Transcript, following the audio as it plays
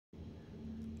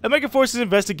A megaforce is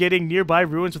investigating nearby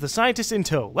ruins with a scientist in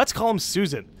tow. Let's call him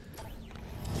Susan.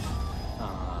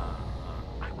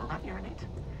 I will not urinate.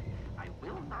 I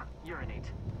will not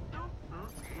urinate.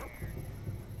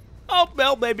 Oh,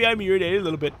 well, maybe I'm urinating a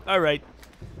little bit. Alright.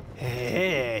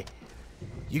 Hey,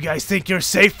 you guys think you're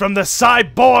safe from the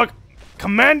Cyborg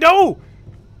Commando?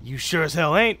 You sure as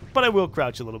hell ain't, but I will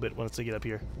crouch a little bit once I get up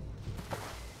here.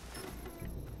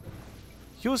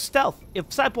 Use stealth. If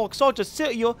Cyborg soldiers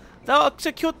see you, they'll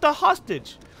execute the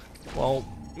hostage. Well,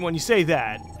 when you say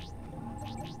that,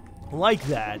 like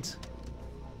that,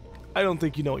 I don't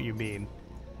think you know what you mean.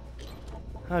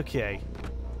 Okay.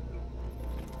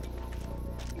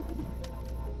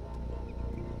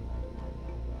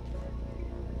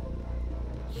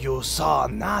 You saw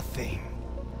nothing.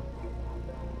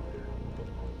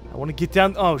 I want to get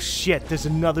down. Oh shit, there's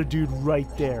another dude right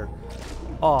there.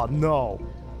 Oh no.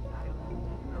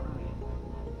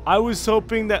 I was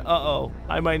hoping that, uh-oh,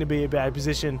 I might be in a bad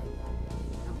position.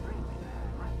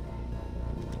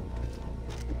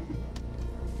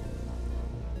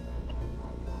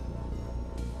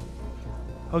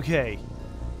 Okay.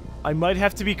 I might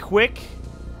have to be quick.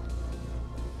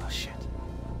 Oh, shit.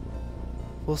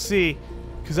 We'll see.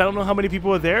 Because I don't know how many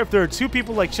people are there. If there are 2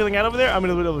 people, like, chilling out over there, I'm in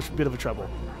a bit of a trouble.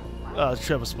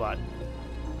 Trouble spot.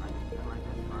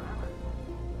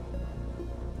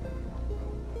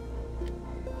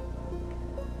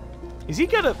 Is he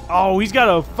got a... Oh, he's got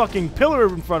a fucking pillar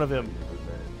in front of him.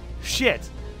 Shit.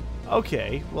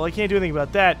 Okay. Well, I can't do anything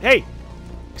about that. Hey!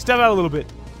 Step out a little bit.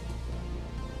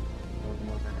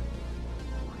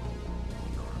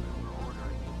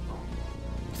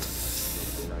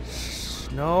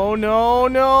 No, no,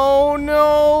 no,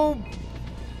 no!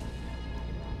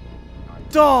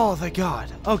 Oh, thank God.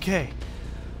 Okay.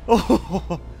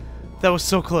 Oh, that was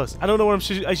so close. I don't know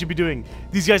what I should be doing.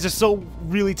 These guys are so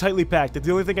really tightly packed that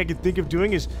the only thing I can think of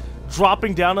doing is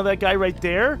dropping down on that guy right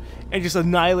there and just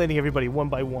annihilating everybody one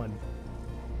by one.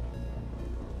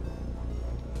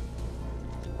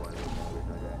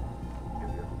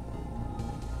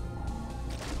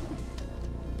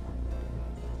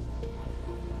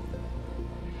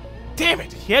 Damn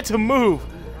it! He had to move.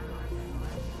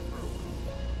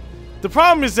 The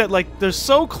problem is that, like, they're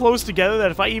so close together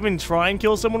that if I even try and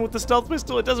kill someone with the stealth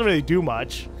pistol, it doesn't really do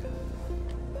much.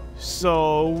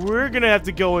 So, we're gonna have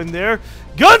to go in there.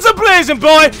 Guns a-blazing,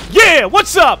 boy! Yeah!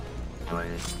 What's up?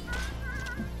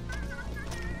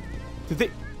 Did they...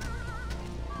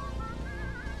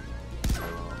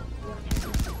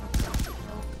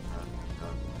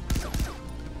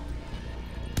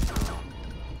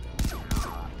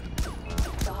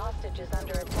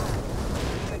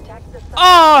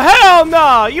 Oh, hell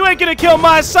no! You ain't gonna kill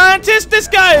my scientist! This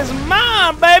guy is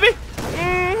mine, baby!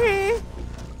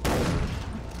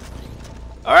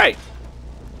 Alright.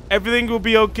 Everything will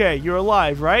be okay. You're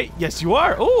alive, right? Yes, you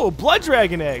are. Oh, blood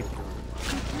dragon egg.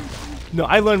 No,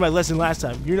 I learned my lesson last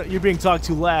time. You're being talked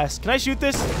to last. Can I shoot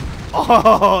this?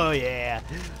 Oh, yeah.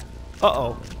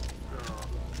 Uh-oh.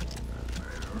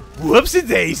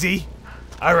 Whoopsie-daisy.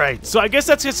 Alright, so I guess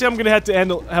that's just I'm gonna have to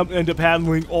end up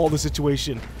handling all the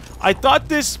situation. I thought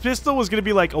this pistol was gonna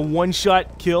be like a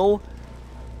one-shot kill,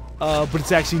 but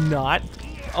it's actually not.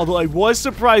 Although I was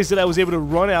surprised that I was able to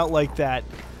run out like that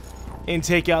and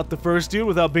take out the first dude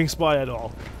without being spotted at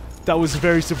all. That was a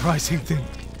very surprising thing.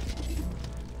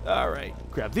 Alright,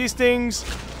 grab these things.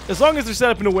 As long as they're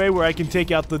set up in a way where I can take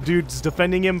out the dudes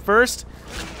defending him first,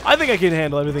 I think I can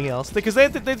handle everything else. Because they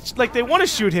want to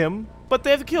shoot him, but they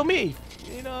have to kill me.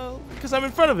 You know, because I'm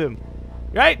in front of him.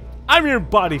 Right? I'm your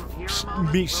body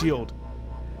meat shield.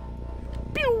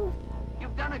 Pew!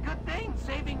 You've done a good thing,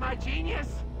 saving my genius.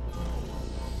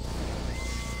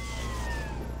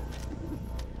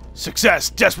 Success,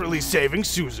 desperately saving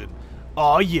Susan.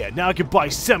 Oh yeah, now I can buy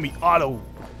semi-auto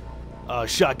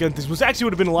shotgun. This was actually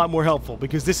would have been a lot more helpful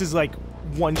because this is like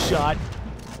one shot,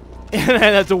 and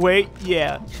I have to wait.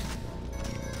 Yeah.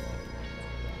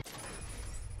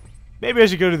 Maybe I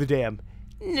should go to the dam.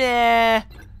 Nah.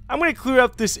 I'm gonna clear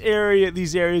up this area,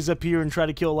 these areas up here, and try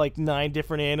to kill like 9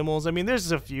 different animals. I mean, there's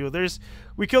a few.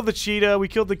 We killed the cheetah, we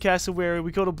killed the cassowary,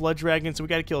 we killed a blood dragon, so we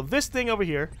gotta kill this thing over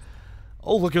here.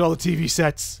 Oh, look at all the TV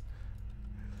sets.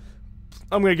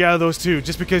 I'm gonna gather those too,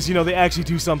 just because, you know, they actually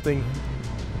do something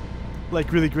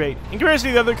like really great. In comparison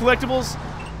to the other collectibles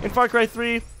in Far Cry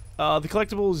 3, the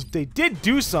collectibles, they did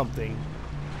do something,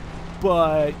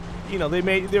 but you know, they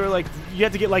were like, you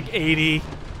had to get like 80,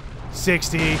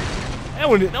 60. No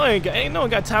one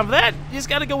got time for that. You just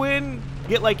gotta go in,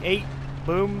 get like 8,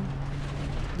 boom.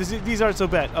 These aren't so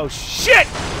bad. Oh shit!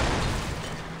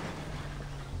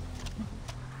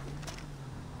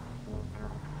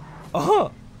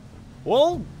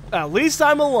 Well, at least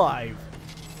I'm alive.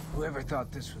 Whoever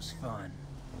thought this was fun,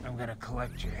 I'm gonna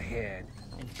collect your head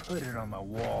and put it on my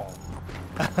wall.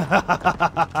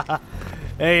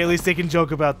 Hey, at least they can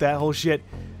joke about that whole shit.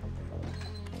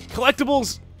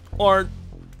 Collectibles aren't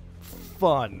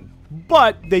fun,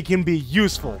 but they can be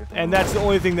useful, and that's the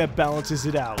only thing that balances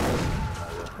it out.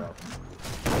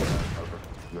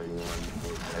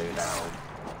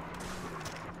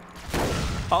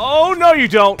 Oh, no you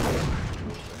don't!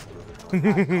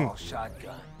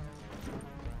 Shotgun.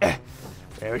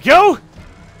 There we go!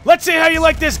 Let's see how you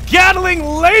like this Gatling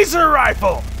laser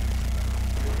rifle!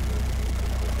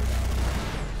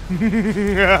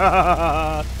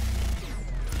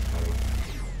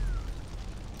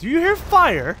 Do you hear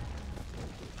fire?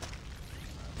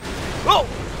 Oh!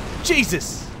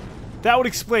 Jesus! That would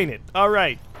explain it.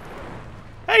 Alright.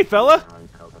 Hey, fella!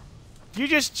 You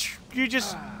just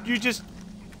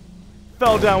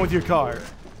fell down with your car.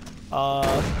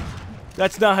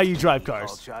 That's not how you drive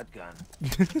cars. Shotgun.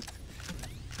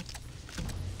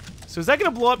 So is that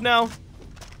gonna blow up now?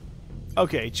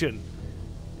 Okay, it shouldn't.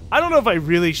 I don't know if I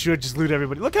really should just loot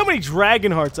everybody. Look how many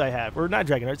dragon hearts I have. Or not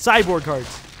dragon hearts, cyborg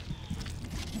hearts.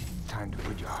 Time to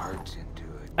put your hearts into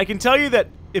it. I can tell you that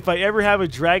if I ever have a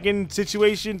dragon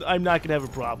situation, I'm not gonna have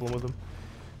a problem with them.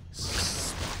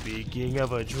 Speaking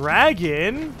of a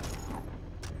dragon,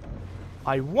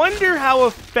 I wonder how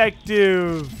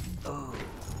effective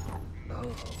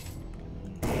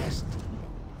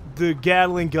the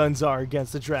Gatling guns are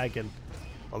against the dragon.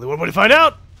 Only one way to find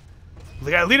out. We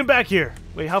gotta lead him back here.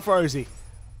 Wait, how far is he?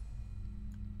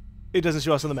 It doesn't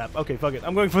show us on the map. Okay, fuck it.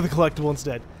 I'm going for the collectible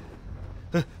instead.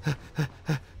 Oh,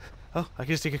 I can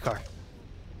just take a car.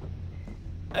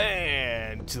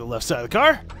 And to the left side of the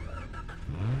car.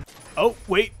 Oh,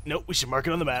 wait. Nope, we should mark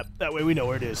it on the map. That way we know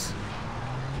where it is.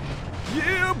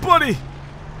 Yeah, buddy!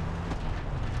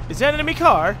 Is that an enemy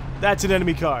car? That's an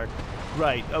enemy car.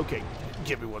 Right, okay.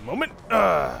 Give me one moment.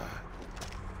 I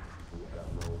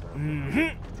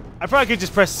probably could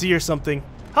just press C or something.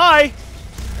 Hi!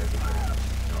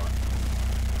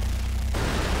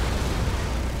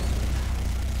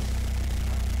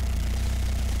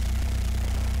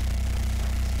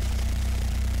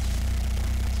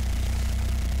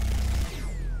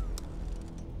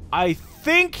 I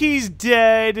think he's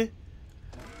dead.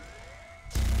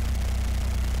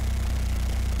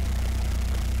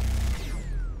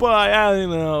 But I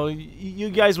don't know. You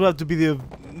guys will have to be the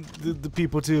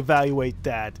people to evaluate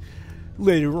that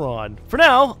later on. For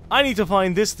now, I need to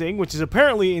find this thing, which is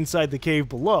apparently inside the cave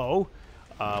below,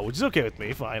 which is okay with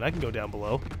me. Fine, I can go down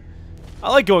below. I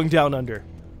like going down under.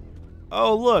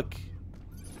 Oh, look.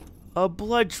 A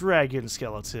blood dragon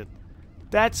skeleton.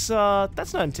 That's not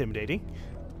intimidating.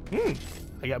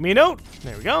 I got me a note.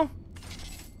 There we go.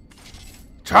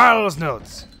 Charles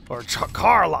notes. Or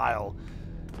Carlisle.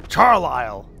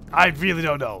 Charlisle. I really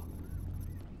don't know.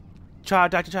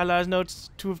 Dr. Charlisle's notes,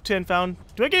 2 of 10 found.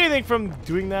 Do I get anything from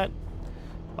doing that?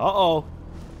 Uh-oh.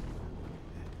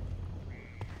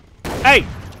 Hey!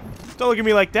 Don't look at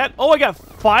me like that. Oh, I got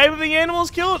 5 of the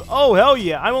animals killed? Oh, hell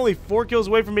yeah. I'm only 4 kills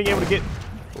away from being able to get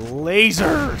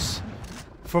lasers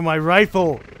for my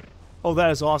rifle. Oh,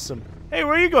 that is awesome. Hey,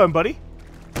 where are you going, buddy?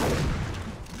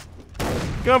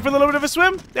 Going for a little bit of a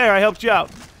swim? There, I helped you out.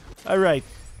 Alright.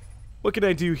 What can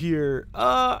I do here?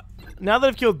 Now that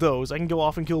I've killed those, I can go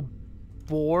off and kill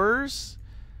boars.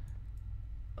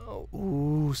 Oh,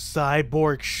 ooh,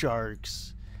 cyborg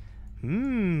sharks.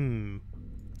 If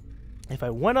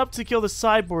I went up to kill the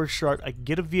cyborg shark, I could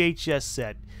get a VHS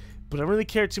set. But I don't really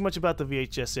care too much about the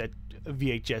VHS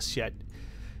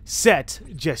set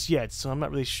just yet, so I'm not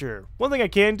really sure. One thing I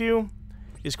can do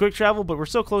is quick travel, but we're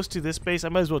so close to this base, I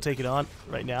might as well take it on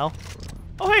right now.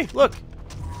 Oh, hey, look!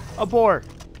 A boar.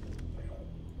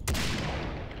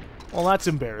 Well, that's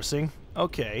embarrassing.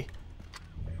 Okay.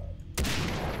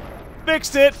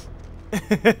 Fixed it!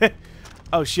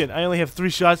 Oh, shit. I only have 3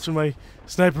 shots from my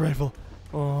sniper rifle.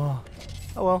 Oh.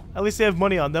 Oh, well. At least they have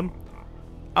money on them.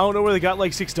 I don't know where they got,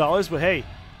 like, $6, but hey.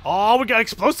 Oh, we got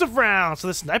explosive rounds for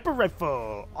the sniper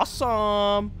rifle.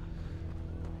 Awesome.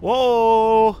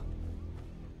 Whoa.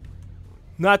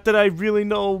 Not that I really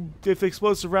know if the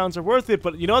explosive rounds are worth it,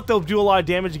 but you know what? They'll do a lot of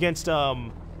damage against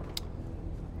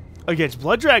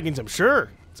blood dragons, I'm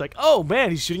sure. It's like, oh man,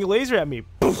 he's shooting a laser at me.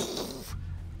 Poof.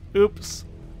 Oops.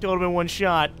 Killed him in 1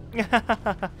 shot.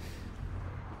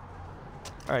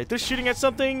 Alright, they're shooting at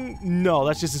something? No,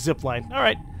 that's just a zip line.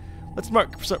 Alright. Let's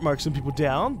start marking some people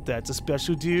down. That's a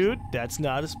special dude. That's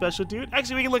not a special dude.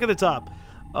 Actually, we can look at the top.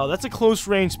 Oh, that's a close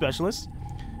range specialist.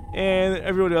 And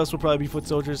everybody else will probably be foot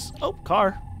soldiers. Oh,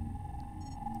 car.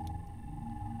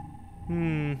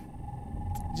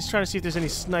 Just trying to see if there's any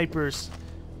snipers.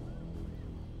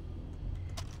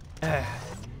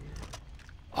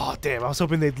 Oh, damn. I was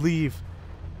hoping they'd leave.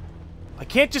 I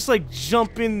can't just, like,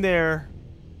 jump in there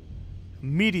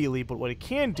immediately, but what I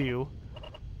can do...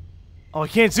 Oh, I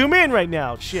can't zoom in right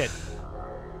now. Shit.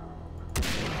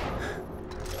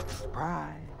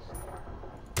 Surprise.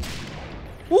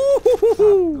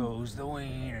 Woo-hoo-hoo-hoo. Goes the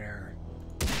wiener.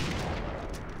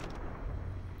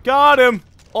 Got him.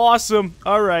 Awesome.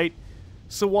 All right.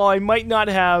 So while I might not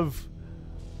have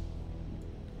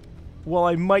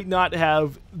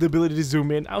the ability to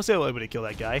zoom in, I was able to kill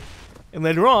that guy. And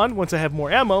later on, once I have more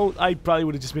ammo, I probably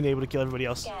would have just been able to kill everybody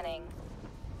else. Scanning.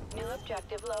 New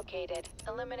objective located.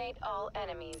 Eliminate all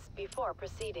enemies before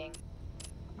proceeding.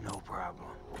 No problem.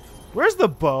 Where's the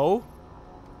bow?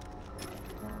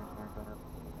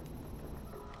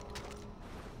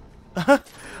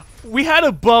 We had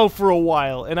a bow for a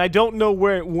while, and I don't know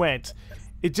where it went.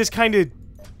 It just kind of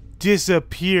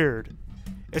disappeared.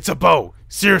 It's a bow.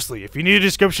 Seriously, if you need a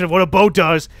description of what a bow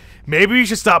does, maybe you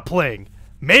should stop playing.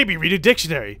 Maybe read a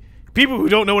dictionary. People who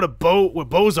don't know what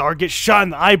bows are get shot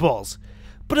in the eyeballs.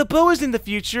 But a bow is in the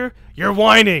future. You're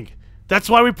whining. That's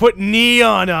why we put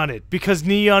neon on it, because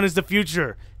neon is the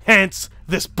future. Hence,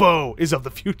 this bow is of the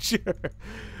future.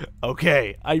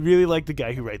 Okay, I really like the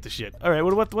guy who wrote the shit. All right,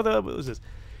 what was this?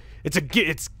 It's a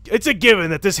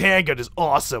given that this handgun is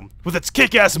awesome, with its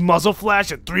kick-ass muzzle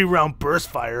flash and 3-round burst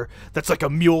fire. That's like a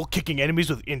mule kicking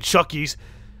enemies in Chuckies,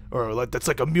 or like that's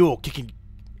like a mule kicking,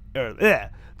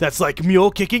 that's like mule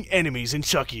kicking enemies in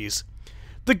Chuckies.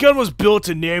 The gun was built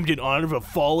and named in honor of a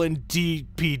fallen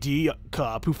DPD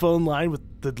cop who fell in line with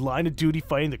the line of duty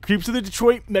fighting the creeps of the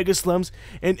Detroit mega slums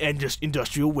and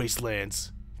industrial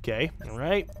wastelands. Okay, all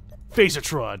right.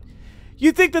 Phasertron.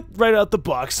 You'd think that right out the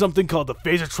box, something called the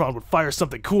Phasertron would fire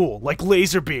something cool, like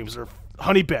laser beams or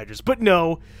honey badgers, but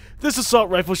no. This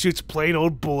assault rifle shoots plain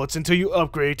old bullets until you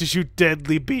upgrade to shoot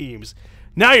deadly beams.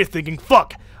 Now you're thinking,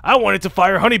 fuck, I wanted to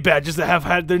fire honey badgers that have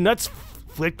had their nuts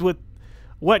flicked with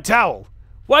wet towel.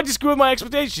 Why'd you screw with my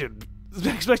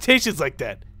expectations like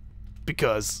that?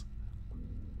 Because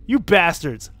you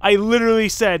bastards. I literally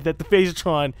said that the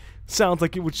Phasertron sounds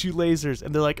like it would shoot lasers,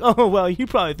 and they're like, oh, well, you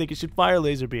probably think it should fire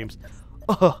laser beams.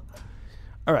 Ugh.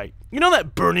 Alright, you know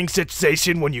that burning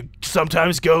sensation when you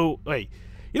sometimes go... Wait,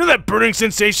 you know that burning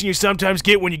sensation you sometimes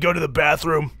get when you go to the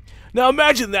bathroom? Now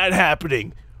imagine that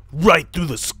happening right through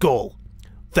the skull.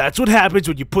 That's what happens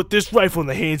when you put this rifle in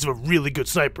the hands of a really good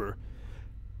sniper.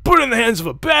 Put it in the hands of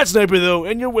a bad sniper, though,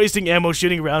 and you're wasting ammo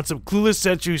shooting around some clueless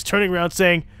sentry who's turning around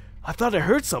saying, I thought I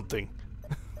heard something.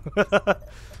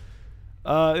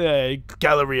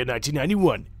 Galleria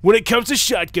 1991. When it comes to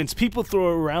shotguns, people throw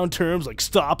around terms like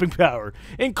stopping power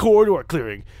and corridor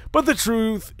clearing. But the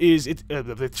truth is,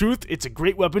 it's a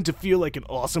great weapon to feel like an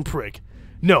awesome prick.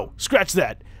 No, scratch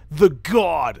that. The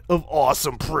god of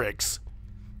awesome pricks.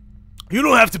 You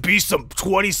don't have to be some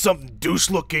 20-something douche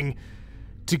looking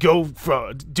to go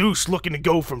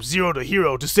from zero to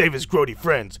hero to save his grody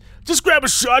friends. Just grab a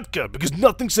shotgun, because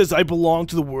nothing says I belong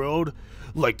to the world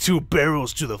like 2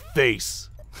 barrels to the face.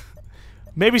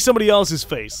 Maybe somebody else's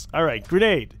face. Alright,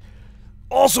 grenade.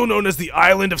 Also known as the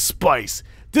Island of Spice.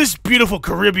 This beautiful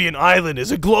Caribbean island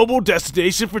is a global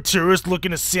destination for tourists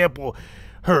looking to sample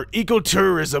her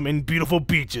ecotourism and beautiful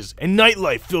beaches, and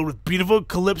nightlife filled with beautiful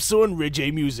calypso and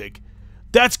reggae music.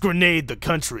 That's Grenade the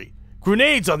country.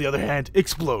 Grenades, on the other hand,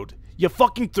 explode. You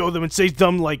fucking throw them and say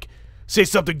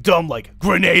something dumb like,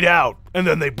 grenade out, and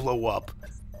then they blow up.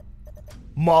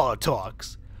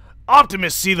 Molotovs.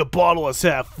 Optimists see the bottle as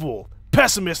half full,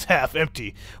 pessimists half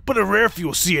empty, but a rare few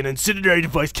will see an incendiary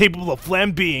device capable of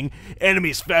flambeing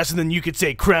enemies faster than you could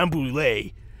say creme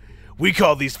brulee. We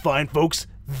call these fine folks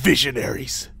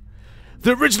visionaries.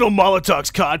 The original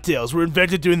Molotovs cocktails were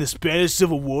invented during the Spanish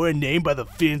Civil War and named by the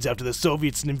Finns after the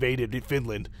Soviets invaded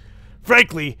Finland.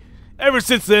 Frankly, ever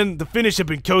since then, the Finnish have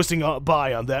been coasting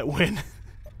by on that win.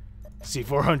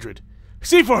 C400.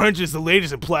 C400 is the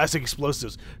latest in plastic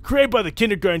explosives, created by the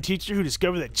kindergarten teacher who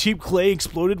discovered that cheap clay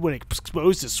exploded when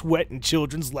exposed to sweat and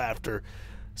children's laughter.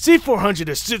 C400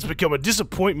 has since become a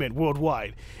disappointment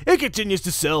worldwide. It continues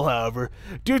to sell, however,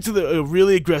 due to the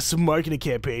really aggressive marketing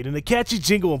campaign and a catchy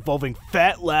jingle involving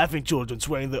fat, laughing children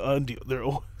sweating to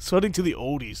the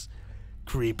oldies.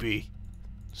 Creepy.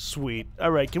 Sweet.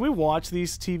 Alright, can we watch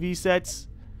these TV sets?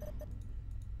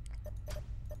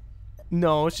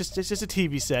 No, it's just a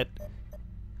TV set.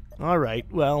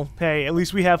 Alright, well, hey, at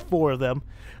least we have 4 of them.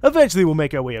 Eventually we'll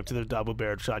make our way up to the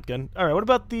double-barreled shotgun. Alright, what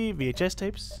about the VHS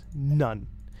tapes? None.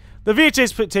 The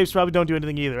VHS tapes probably don't do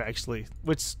anything either, actually,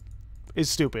 which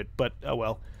is stupid, but oh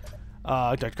well.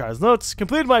 Dr. Carter's notes.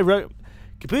 Completed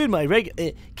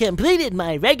completed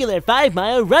my regular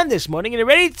 5-mile run this morning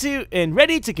and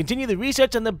ready to continue the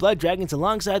research on the blood dragons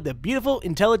alongside the beautiful,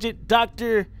 intelligent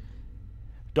Dr.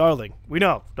 Darling. We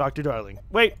know, Dr. Darling.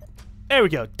 Wait, there we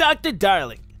go, Dr.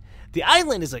 Darling. The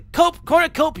island is a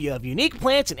cornucopia of unique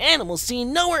plants and animals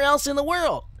seen nowhere else in the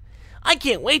world. I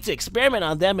can't wait to experiment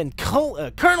on them, and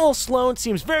Colonel Sloan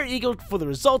seems very eager for the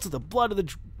results of the blood of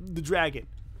the dragon.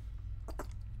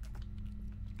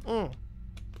 Did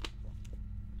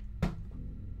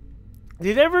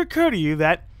it ever occur to you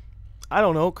that, I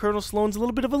don't know, Colonel Sloan's a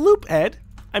little bit of a loop head?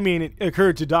 I mean, it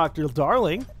occurred to Dr.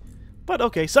 Darling. But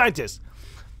okay, scientists.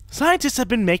 Scientists have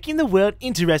been making the world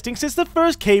interesting since the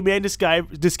first caveman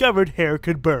discovered hair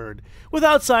could burn.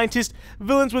 Without scientists,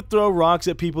 villains would throw rocks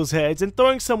at people's heads, and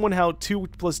throwing someone how 2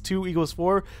 + 2 =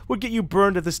 4 would get you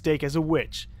burned at the stake as a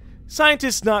witch.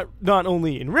 Scientists not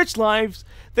only enrich lives,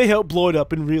 they help blow it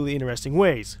up in really interesting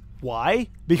ways. Why?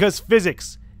 Because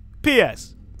physics.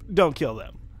 P.S. Don't kill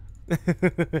them.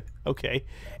 Okay.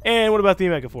 And what about the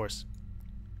Omega Force?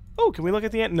 Oh, can we look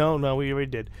at the end? No, we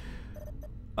already did.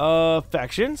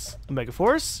 Factions. Omega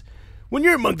Force. When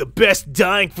you're among the best,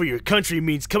 dying for your country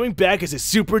means coming back as a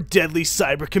super deadly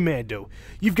Cyborg Commando.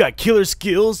 You've got killer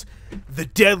skills, the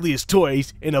deadliest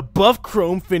toys, and a buff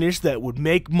chrome finish that would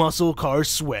make muscle cars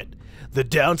sweat. The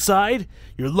downside?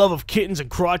 Your love of kittens and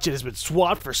crotchet has been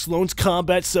swapped for Sloan's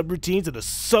combat subroutines and a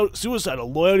suicidal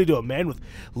loyalty to a man with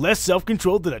less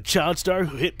self-control than a child star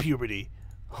who hit puberty.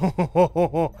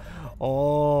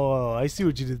 Oh, I see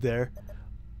what you did there.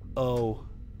 Oh.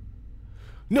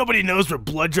 Nobody knows where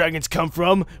blood dragons come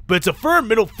from, but it's a firm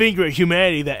middle finger at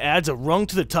humanity that adds a rung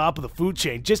to the top of the food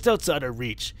chain just outside our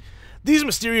reach. These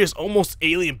mysterious, almost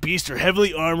alien beasts are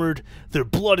heavily armored, their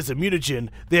blood is a mutagen,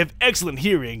 they have excellent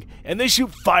hearing, and they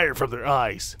shoot fire from their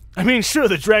eyes. I mean, sure,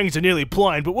 the dragons are nearly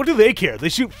blind, but what do they care? They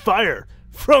shoot fire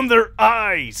from their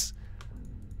eyes!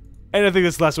 And I think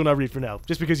that's the last one I'll read for now,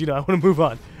 just because, I want to move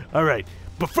on. Alright,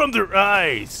 but from their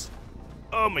eyes!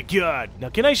 Oh my god. Now,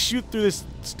 can I shoot through this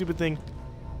stupid thing?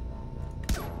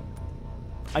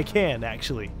 I can,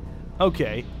 actually.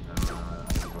 Okay.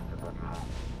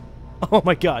 Oh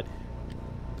my god.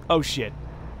 Oh shit.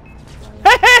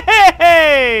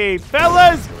 Hey,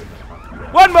 fellas!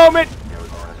 One moment!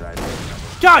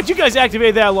 God, you guys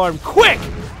activated that alarm quick!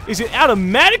 Is it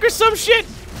automatic or some shit?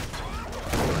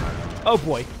 Oh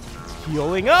boy.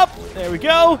 Healing up. There we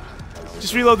go.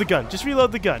 Just reload the gun. Just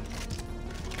reload the gun.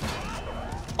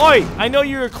 Oi! I know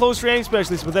you're a close range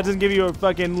specialist, but that doesn't give you a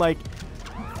fucking, like,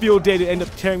 field day to end up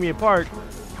tearing me apart.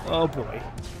 Oh boy.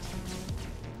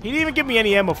 He didn't even give me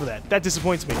any ammo for that. That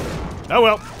disappoints me. Oh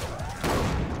well.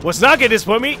 What's not gonna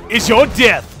disappoint me is your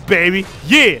death, baby.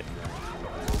 Yeah.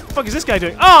 What the fuck is this guy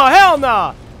doing? Oh, hell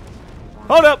nah.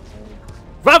 Hold up.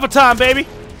 Rifle time, baby.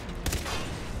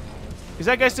 Is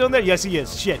that guy still in there? Yes, he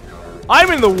is. Shit.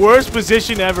 I'm in the worst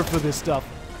position ever for this stuff.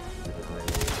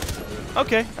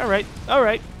 Okay, alright,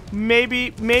 alright.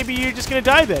 Maybe you're just gonna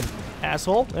die then,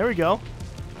 asshole. There we go.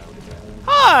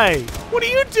 Hi! What are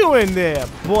you doing there,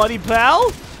 buddy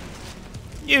pal?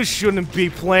 You shouldn't be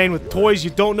playing with toys you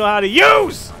don't know how to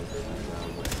use!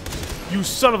 You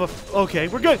son of a... Okay,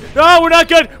 we're good. No, we're not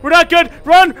good! We're not good!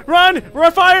 Run! Run! We're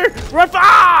on fire! We're on fire!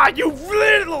 Ah! You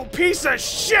little piece of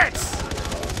shit!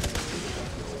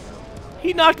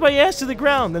 He knocked my ass to the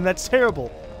ground, and that's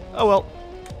terrible. Oh well.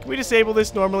 Can we disable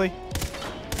this normally?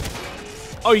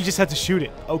 Oh, you just have to shoot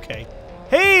it. Okay.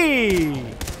 Hey!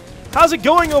 How's it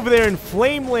going over there in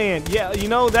Flameland? Yeah,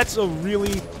 that's a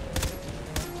really...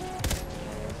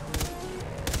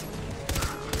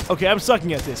 Okay, I'm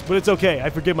sucking at this, but it's okay. I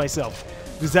forgive myself.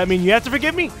 Does that mean you have to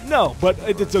forgive me? No, but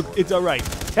it's alright.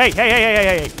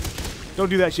 Hey! Don't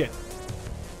do that shit.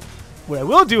 What I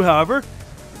will do, however,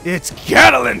 it's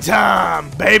Catalan time,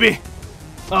 baby!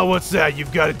 Oh, what's that?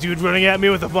 You've got a dude running at me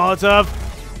with a Molotov?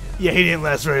 Yeah, he didn't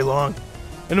last very long.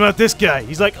 And about this guy?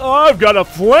 He's like, oh, I've got a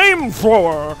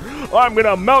flamethrower. I'm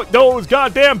gonna melt those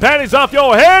goddamn panties off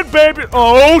your head, baby.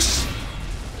 Oh,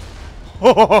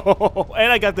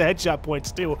 and I got the headshot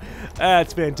points, too.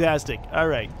 That's fantastic. All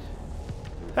right.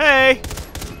 Hey.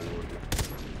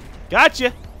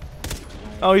 Gotcha.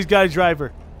 Oh, he's got a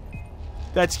driver.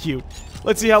 That's cute.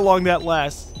 Let's see how long that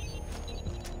lasts.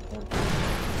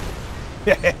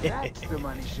 That's the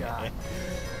money shot.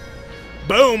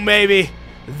 Boom, baby.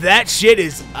 That shit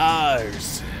is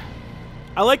ours.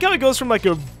 I like how it goes from like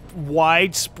a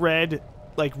widespread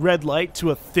like red light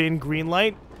to a thin green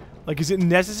light. Like, is it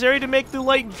necessary to make the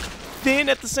light thin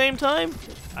at the same time?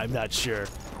 I'm not sure.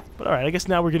 But alright, I guess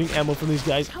now we're getting ammo from these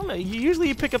guys. How many? Usually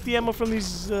you pick up the ammo from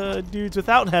these dudes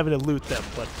without having to loot them,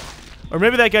 but... Or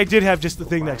maybe that guy did have just the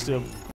thing next to him.